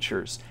and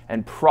teachers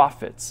and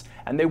prophets,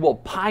 and they will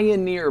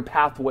pioneer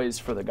pathways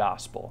for the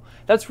gospel.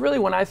 That's really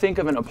when I think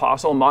of an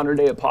apostle, modern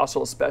day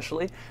apostle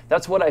especially,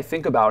 that's what I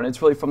think about. And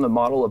it's really from the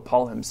model of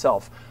Paul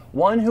himself.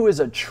 One who is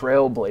a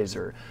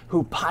trailblazer,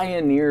 who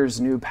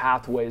pioneers new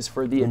pathways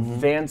for the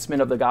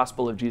advancement of the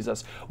gospel of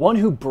Jesus. One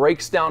who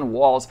breaks down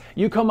walls.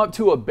 You come up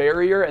to a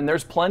barrier and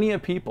there's plenty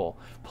of people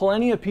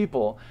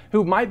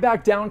who might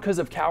back down because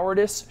of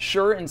cowardice,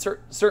 sure, in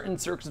certain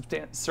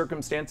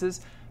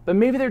circumstances, but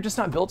maybe they're just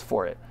not built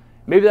for it.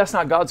 Maybe that's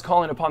not God's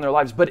calling upon their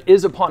lives, but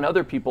is upon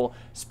other people,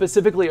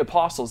 specifically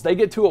apostles. They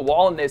get to a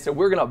wall and they say,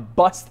 we're going to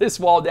bust this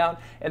wall down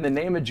in the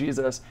name of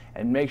Jesus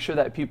and make sure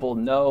that people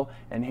know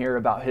and hear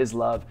about his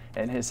love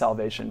and his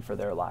salvation for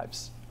their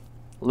lives.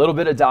 A little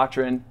bit of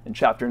doctrine in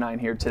chapter 9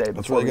 here today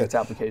before we get to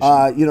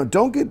application.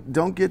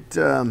 Don't get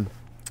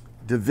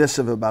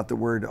divisive about the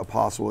word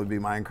apostle would be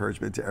my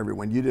encouragement to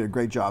everyone. You did a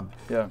great job.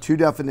 Yeah. 2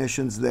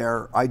 definitions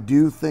there. I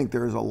do think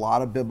there is a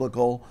lot of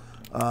biblical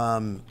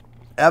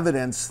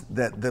evidence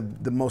that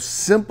the most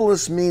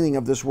simplest meaning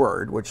of this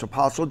word, which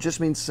apostle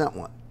just means sent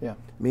one. Yeah.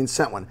 Means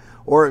sent one.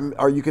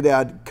 Or you could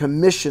add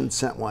commissioned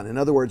sent one. In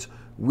other words,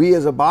 we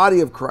as a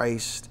body of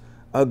Christ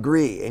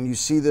agree. And you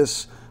see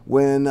this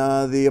when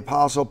the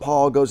apostle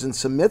Paul goes and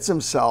submits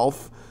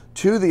himself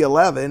to the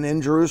 11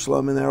 in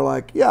Jerusalem, and they're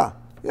like, yeah,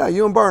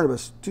 you and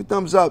Barnabas, 2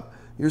 thumbs up,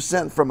 you're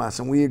sent from us,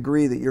 and we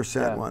agree that you're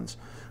sent ones.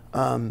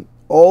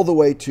 All the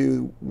way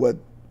to what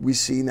we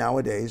see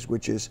nowadays,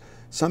 which is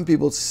some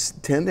people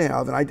tend to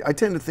have, and I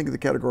tend to think of the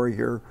category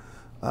here,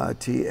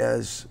 T,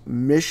 as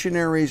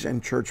missionaries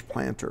and church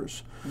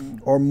planters,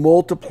 or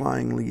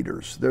multiplying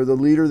leaders. They're the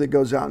leader that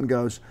goes out and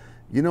goes,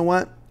 you know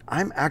what?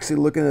 I'm actually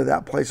looking at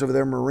that place over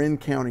there. Marin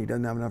County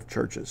doesn't have enough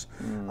churches.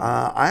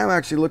 I am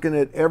actually looking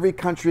at every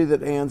country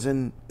that ends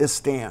in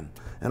Istan,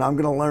 and I'm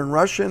going to learn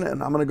Russian,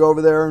 and I'm going to go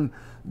over there and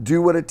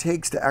do what it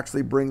takes to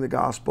actually bring the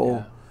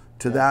gospel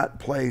to that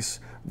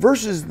place,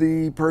 versus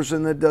the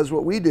person that does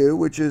what we do,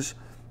 which is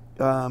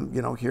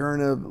here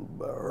in a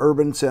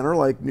urban center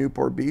like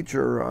Newport Beach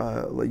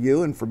or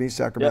you, and for me,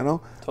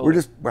 Sacramento,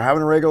 totally. we're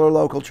having a regular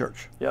local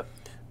church. Yep,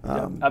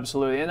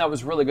 absolutely. And that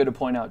was really good to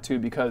point out too,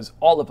 because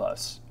all of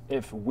us,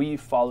 if we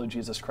follow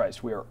Jesus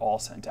Christ, we are all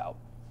sent out.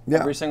 Yeah.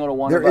 Every single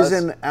one of us. There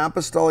is an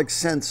apostolic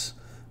sense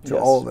to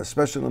all of us,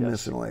 especially in the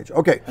missional age.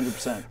 Okay,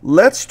 100%.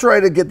 Let's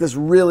try to get this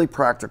really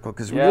practical,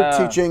 because you're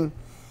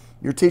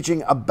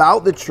teaching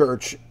about the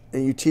church.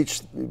 And you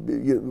teach,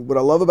 what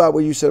I love about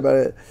what you said about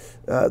it,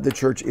 the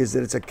church, is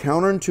that it's a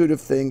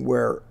counterintuitive thing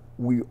where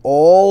we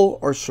all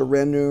are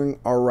surrendering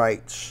our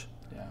rights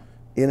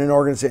in an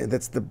organization.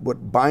 That's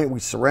we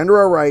surrender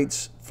our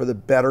rights for the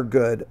better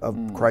good of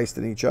Christ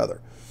and each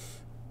other.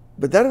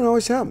 But that didn't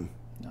always happen.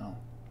 No.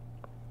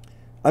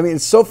 I mean,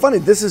 it's so funny.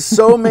 This is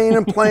so main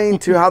and plain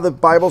to how the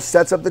Bible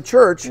sets up the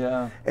church.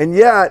 Yeah. And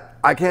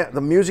yet,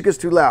 the music is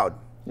too loud.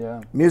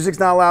 Yeah. Music's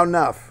not loud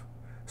enough.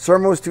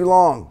 Sermon was too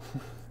long.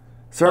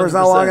 Sermon's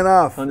not long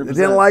enough. 100%. They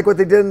didn't like what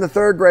they did in the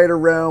 3rd grader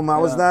room.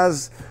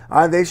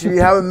 They should be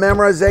having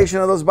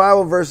memorization of those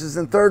Bible verses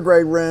in 3rd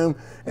grade room.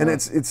 And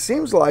it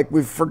seems like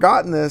we've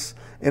forgotten this,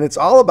 and it's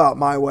all about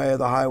my way or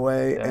the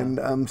highway. Yeah. And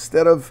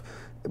instead of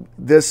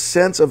this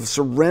sense of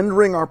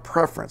surrendering our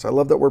preference, I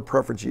love that word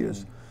preference you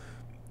use.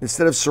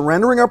 Instead of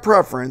surrendering our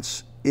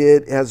preference,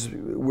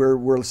 we're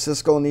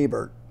Siskel and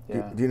Ebert.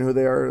 Yeah. Do you know who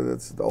they are?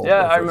 That's the old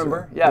Yeah, I reference,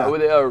 remember. Yeah, were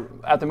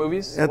they, at the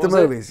movies? At What the was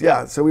it? movies,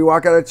 yeah. So we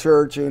walk out of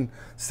church, and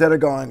instead of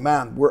going,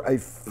 man, we're a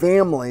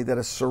family that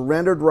has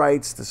surrendered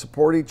rights to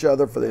support each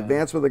other for the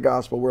advancement of the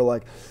gospel, we're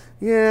like,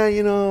 yeah,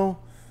 you know,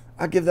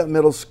 I give that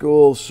middle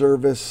school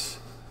service,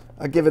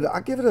 I give it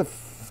a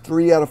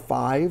 3 out of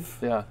 5.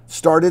 Yeah.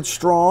 Started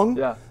strong.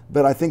 Yeah.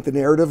 But I think the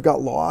narrative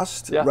got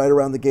lost right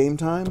around the game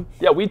time.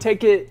 Yeah, we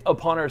take it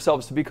upon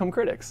ourselves to become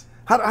critics.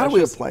 How do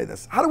we apply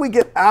this? How do we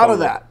get out of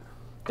that?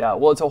 Yeah,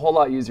 well, it's a whole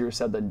lot easier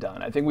said than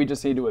done. I think we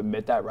just need to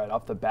admit that right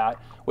off the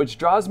bat, which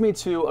draws me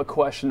to a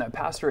question that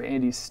Pastor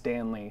Andy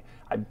Stanley,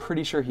 I'm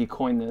pretty sure he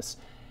coined this.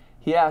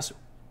 He asked,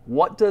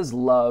 what does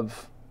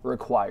love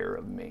require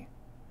of me?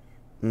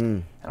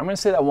 And I'm going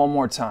to say that one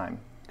more time,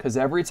 because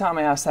every time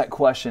I ask that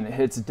question, it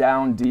hits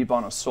down deep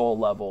on a soul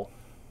level.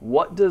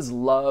 What does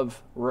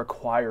love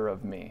require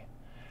of me?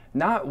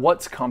 Not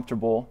what's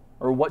comfortable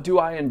or what do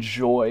I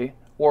enjoy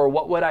or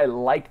what would I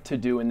like to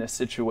do in this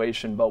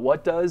situation, but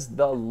what does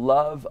the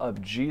love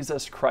of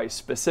Jesus Christ,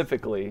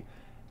 specifically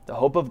the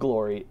hope of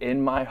glory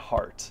in my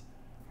heart,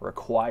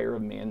 require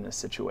of me in this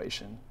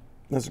situation?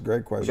 That's a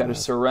great question. We got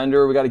to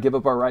surrender. We got to give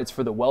up our rights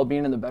for the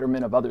well-being and the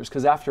betterment of others.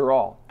 Because after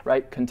all,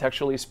 right,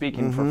 contextually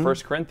speaking, for 1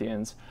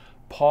 Corinthians,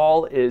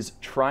 Paul is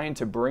trying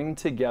to bring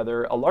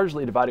together a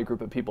largely divided group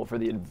of people for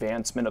the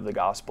advancement of the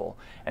gospel.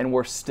 And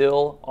we're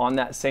still on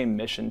that same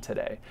mission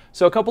today.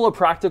 So a couple of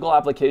practical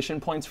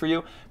application points for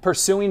you.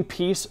 Pursuing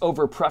peace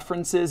over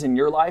preferences in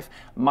your life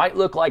might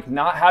look like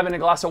not having a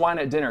glass of wine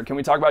at dinner. Can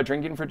we talk about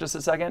drinking for just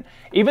a second?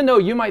 Even though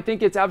you might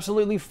think it's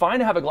absolutely fine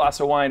to have a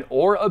glass of wine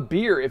or a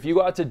beer if you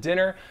go out to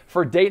dinner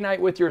for date night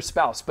with your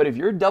spouse. But if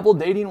you're double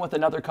dating with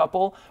another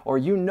couple, or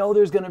you know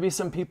there's going to be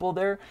some people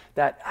there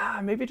that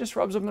maybe just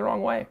rubs them the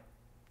wrong way.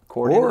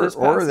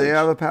 Or they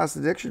have a past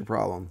addiction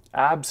problem.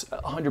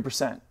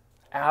 100%.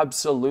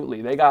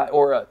 Absolutely. They got,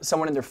 or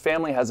someone in their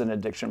family has an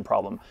addiction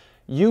problem.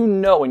 You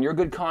know in your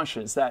good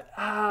conscience that,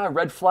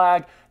 red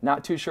flag,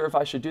 not too sure if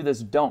I should do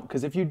this, don't.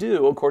 Because if you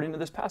do, according to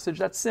this passage,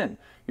 that's sin.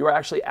 You are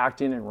actually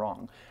acting in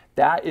wrong.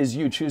 That is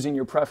you choosing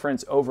your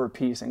preference over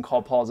peace, and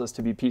Paul calls us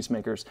to be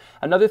peacemakers.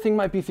 Another thing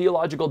might be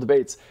theological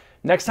debates.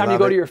 Next time you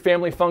go to your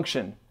family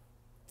function,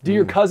 do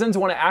your cousins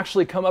want to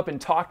actually come up and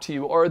talk to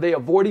you, or are they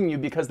avoiding you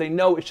because they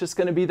know it's just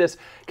going to be this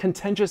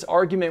contentious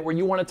argument where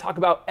you want to talk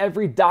about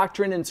every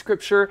doctrine in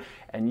Scripture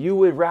and you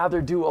would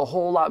rather do a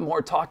whole lot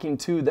more talking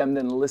to them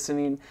than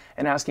listening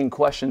and asking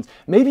questions?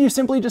 Maybe you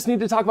simply just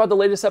need to talk about the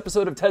latest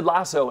episode of Ted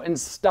Lasso and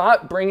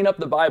stop bringing up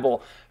the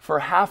Bible for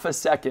half a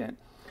second,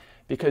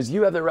 because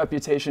you have the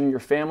reputation in your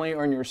family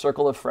or in your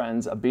circle of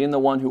friends of being the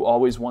one who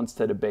always wants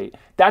to debate.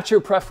 That's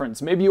your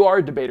preference. Maybe you are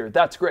a debater.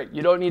 That's great.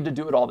 You don't need to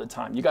do it all the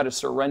time. You got to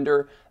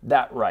surrender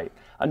that right.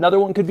 Another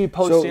one could be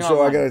posting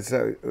So online. I got to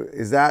say,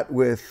 is that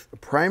with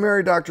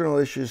primary doctrinal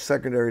issues,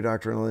 secondary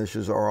doctrinal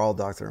issues, or all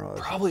doctrinal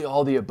issues? Probably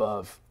all the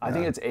above. I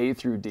think it's A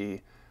through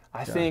D.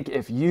 I think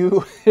if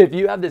you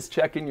have this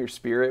check in your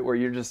spirit where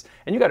you're just,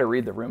 and you got to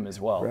read the room as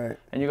well, right,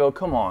 and you go,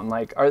 come on,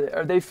 like,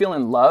 are they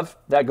feeling love?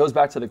 That goes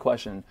back to the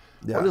question,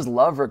 what does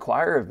love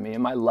require of me?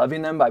 Am I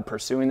loving them by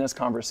pursuing this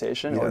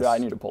conversation, or do I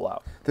need to pull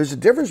out? There's a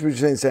difference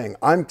between saying,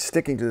 I'm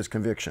sticking to this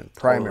conviction,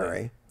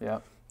 primary,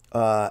 and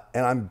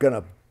I'm going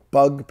to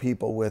bug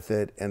people with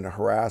it and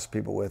harass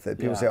people with it.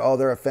 People say, oh,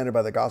 they're offended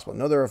by the gospel.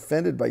 No, they're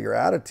offended by your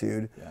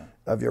attitude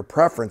of your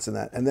preference in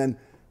that. And then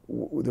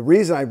the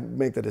reason I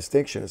make the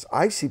distinction is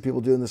I see people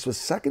doing this with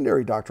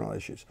secondary doctrinal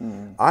issues.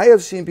 I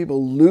have seen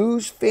people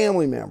lose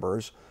family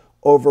members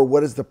over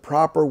what is the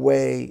proper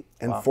way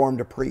and form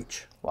to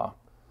preach. Wow.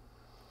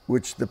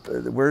 Where's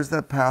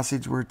that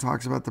passage where it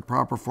talks about the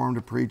proper form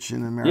to preach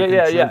in American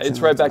church? Yeah. It's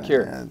right back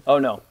here. Oh,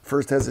 no.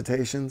 First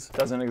hesitations.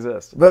 Doesn't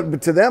exist.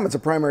 But to them, it's a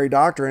primary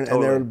doctrine,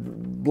 and they're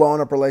blowing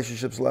up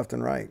relationships left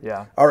and right.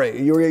 Yeah. All right,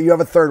 you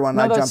have a third one.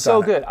 No, I jumped that's so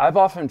on good. I've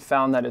often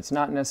found that it's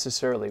not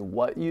necessarily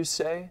what you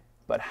say,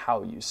 but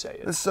how you say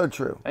it. That's so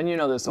true. And you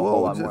know this a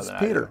whole lot more than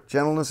Peter, I do.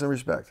 gentleness and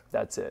respect.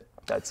 That's it.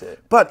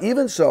 But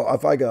even so,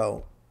 if I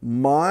go,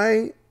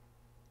 my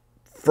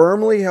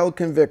firmly held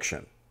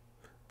conviction,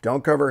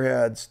 don't cover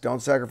heads, don't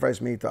sacrifice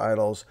meat to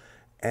idols,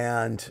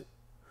 and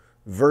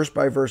verse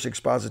by verse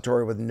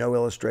expository with no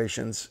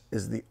illustrations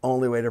is the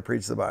only way to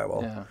preach the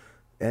Bible. Yeah.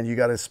 And you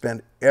got to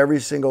spend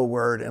every single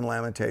word in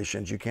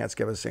Lamentations. You can't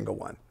skip a single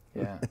one.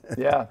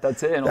 Yeah,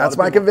 that's it. And that's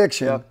my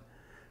conviction. Yeah.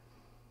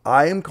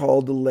 I am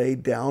called to lay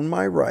down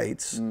my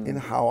rights in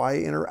how I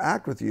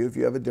interact with you if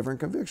you have a different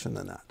conviction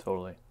than that.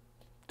 Totally.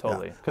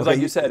 Because like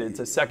you said, it's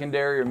a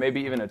secondary or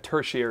maybe even a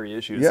tertiary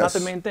issue. It's not the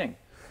main thing.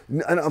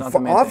 And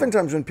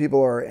oftentimes when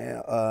people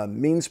are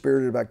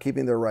mean-spirited about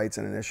keeping their rights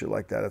in an issue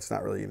like that, it's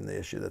not really even the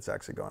issue that's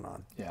actually going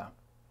on. Yeah.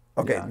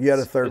 Okay, you had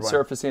a third it's one.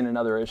 Surfacing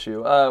another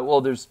issue. Well,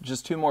 there's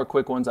just two more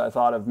quick ones I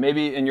thought of.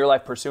 Maybe in your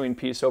life, pursuing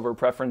peace over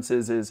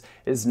preferences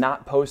is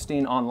not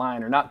posting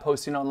online, or not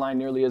posting online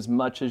nearly as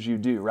much as you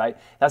do, right?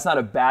 That's not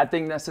a bad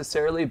thing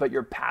necessarily, but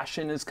your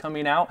passion is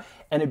coming out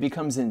and it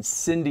becomes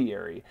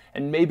incendiary.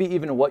 And maybe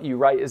even what you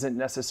write isn't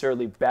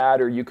necessarily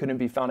bad, or you couldn't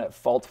be found at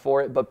fault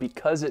for it, but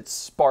because it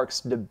sparks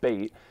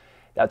debate,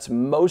 that's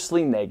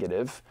mostly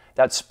negative,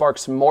 that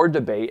sparks more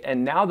debate,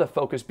 and now the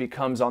focus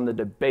becomes on the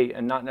debate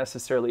and not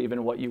necessarily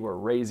even what you were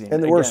raising.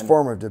 And the worst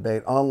form of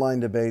debate,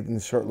 online debate in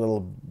short little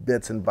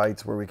bits and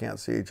bites where we can't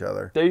see each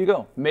other. There you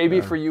go.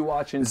 Maybe for you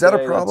watching Is that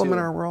today, a problem in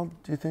our world,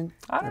 do you think?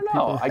 I don't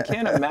know. I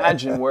can't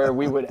imagine where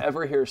we would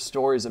ever hear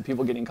stories of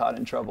people getting caught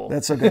in trouble.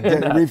 That's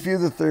okay. Review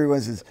the 3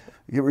 Wednesdays.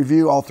 You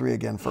review all 3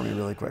 again for me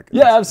really quick.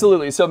 Yeah,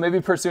 absolutely. So maybe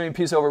pursuing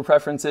peace over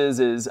preferences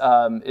is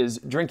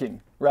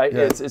drinking, right?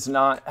 Yeah. It's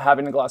not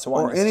having a glass of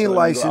wine. Or any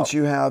license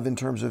you have in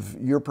terms of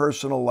your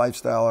personal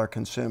lifestyle or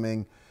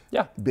consuming,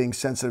 being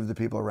sensitive to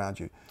people around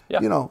you.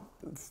 Yeah. You know,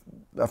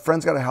 a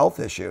friend's got a health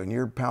issue and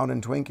you're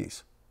pounding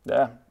Twinkies.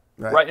 Yeah.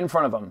 Right in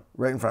front of them.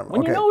 Right in front of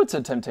them. When you know it's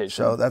a temptation.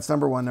 So that's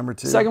number 1. Number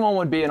 2. Second one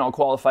would be, and I'll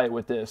qualify it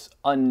with this,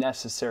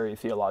 unnecessary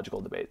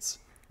theological debates.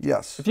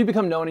 Yes. If you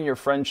become known in your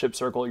friendship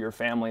circle, your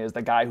family, as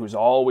the guy who's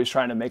always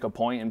trying to make a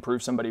point and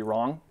prove somebody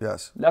wrong,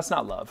 that's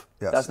not love.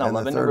 Yes. That's not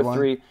love. And number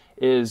 3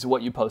 is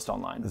what you post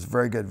online. It's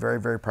very good. Very,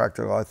 very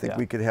practical. I think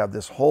we could have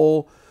this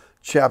whole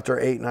chapter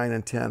 8, 9,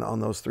 and 10 on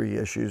those 3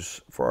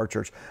 issues for our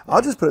church.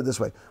 I'll just put it this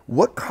way.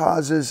 What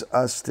causes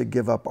us to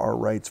give up our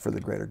rights for the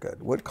greater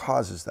good? What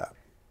causes that?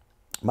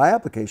 My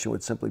application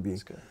would simply be,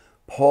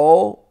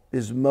 Paul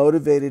is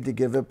motivated to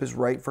give up his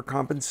right for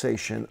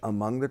compensation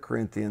among the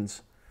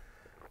Corinthians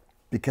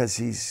because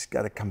he's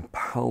got a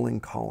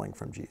compelling calling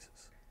from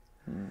Jesus.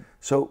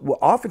 So what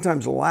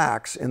oftentimes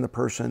lacks in the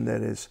person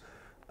that is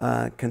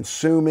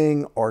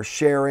consuming or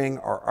sharing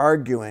or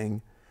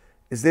arguing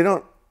is they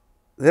don't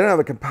have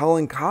a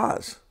compelling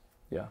cause.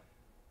 Yeah.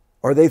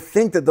 Or they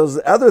think that those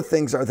other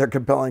things are their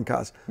compelling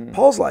cause.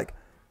 Paul's like,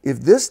 if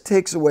this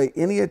takes away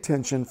any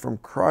attention from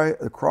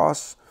the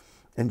cross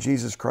and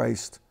Jesus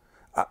Christ,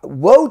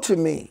 woe to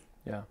me.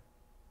 Yeah.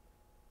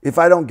 If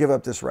I don't give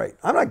up this right.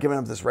 I'm not giving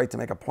up this right to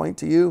make a point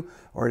to you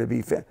or to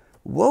be fair.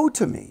 Woe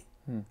to me.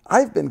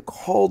 I've been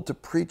called to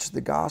preach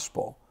the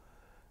gospel,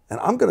 and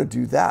I'm going to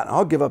do that.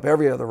 I'll give up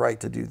every other right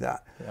to do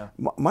that. Yeah.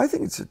 My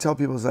thing is to tell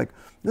people is like,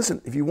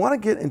 listen, if you want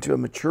to get into a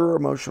mature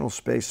emotional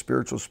space,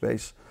 spiritual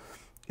space,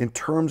 in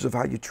terms of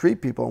how you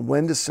treat people and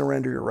when to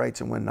surrender your rights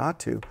and when not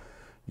to,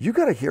 you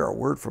got to hear a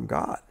word from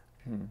God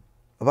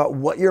about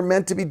what you're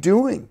meant to be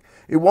doing.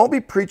 It won't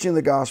be preaching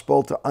the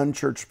gospel to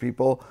unchurched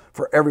people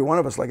for every one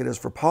of us like it is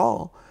for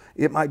Paul.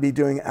 It might be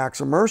doing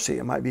acts of mercy.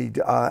 It might be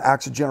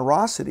acts of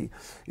generosity.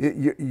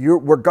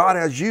 Where God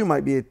has you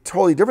might be a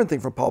totally different thing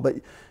from Paul. But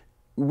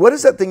what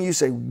is that thing you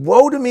say?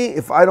 Woe to me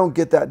if I don't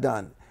get that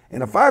done.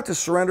 And if I have to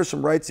surrender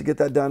some rights to get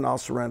that done, I'll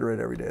surrender it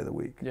every day of the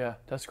week. Yeah,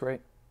 that's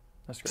great.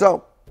 That's great.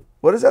 So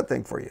what is that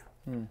thing for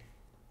you?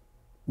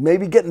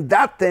 Maybe getting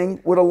that thing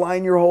would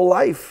align your whole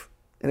life,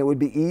 and it would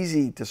be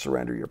easy to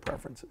surrender your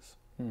preferences.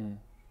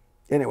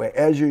 Anyway,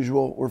 as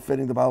usual, we're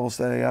fitting the Bible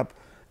study up,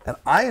 and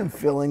I am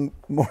feeling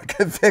more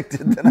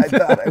convicted than I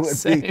thought I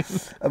would be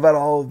about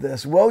all of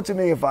this. Woe to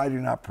me if I do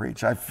not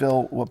preach. I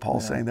feel what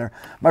Paul's saying there.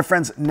 My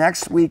friends,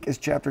 next week is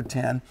chapter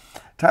 10.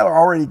 Tyler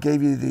already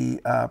gave you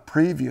the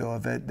preview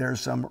of it.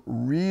 There's some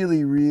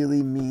really,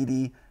 really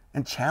meaty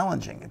and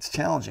challenging. It's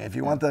challenging. If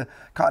you want the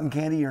cotton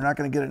candy, you're not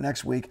going to get it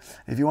next week.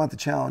 If you want the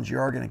challenge, you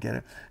are going to get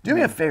it. Do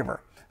me a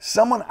favor.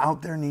 Someone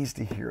out there needs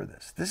to hear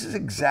this. This is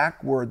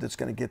exact word that's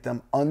going to get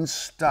them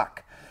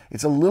unstuck.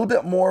 It's a little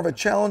bit more of a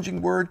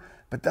challenging word,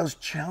 but those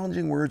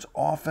challenging words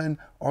often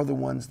are the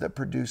ones that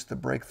produce the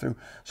breakthrough.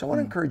 So I want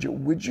to encourage you,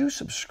 would you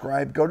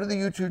subscribe? Go to the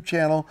YouTube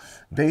channel,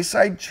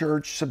 Bayside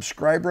Church,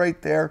 subscribe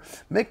right there.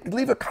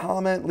 Leave a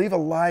comment, leave a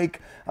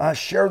like,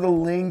 share the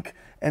link,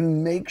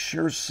 and make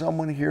sure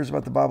someone hears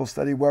about the Bible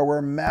study where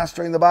we're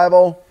mastering the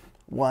Bible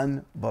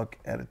one book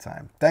at a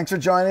time. Thanks for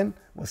joining.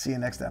 We'll see you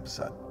next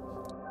episode.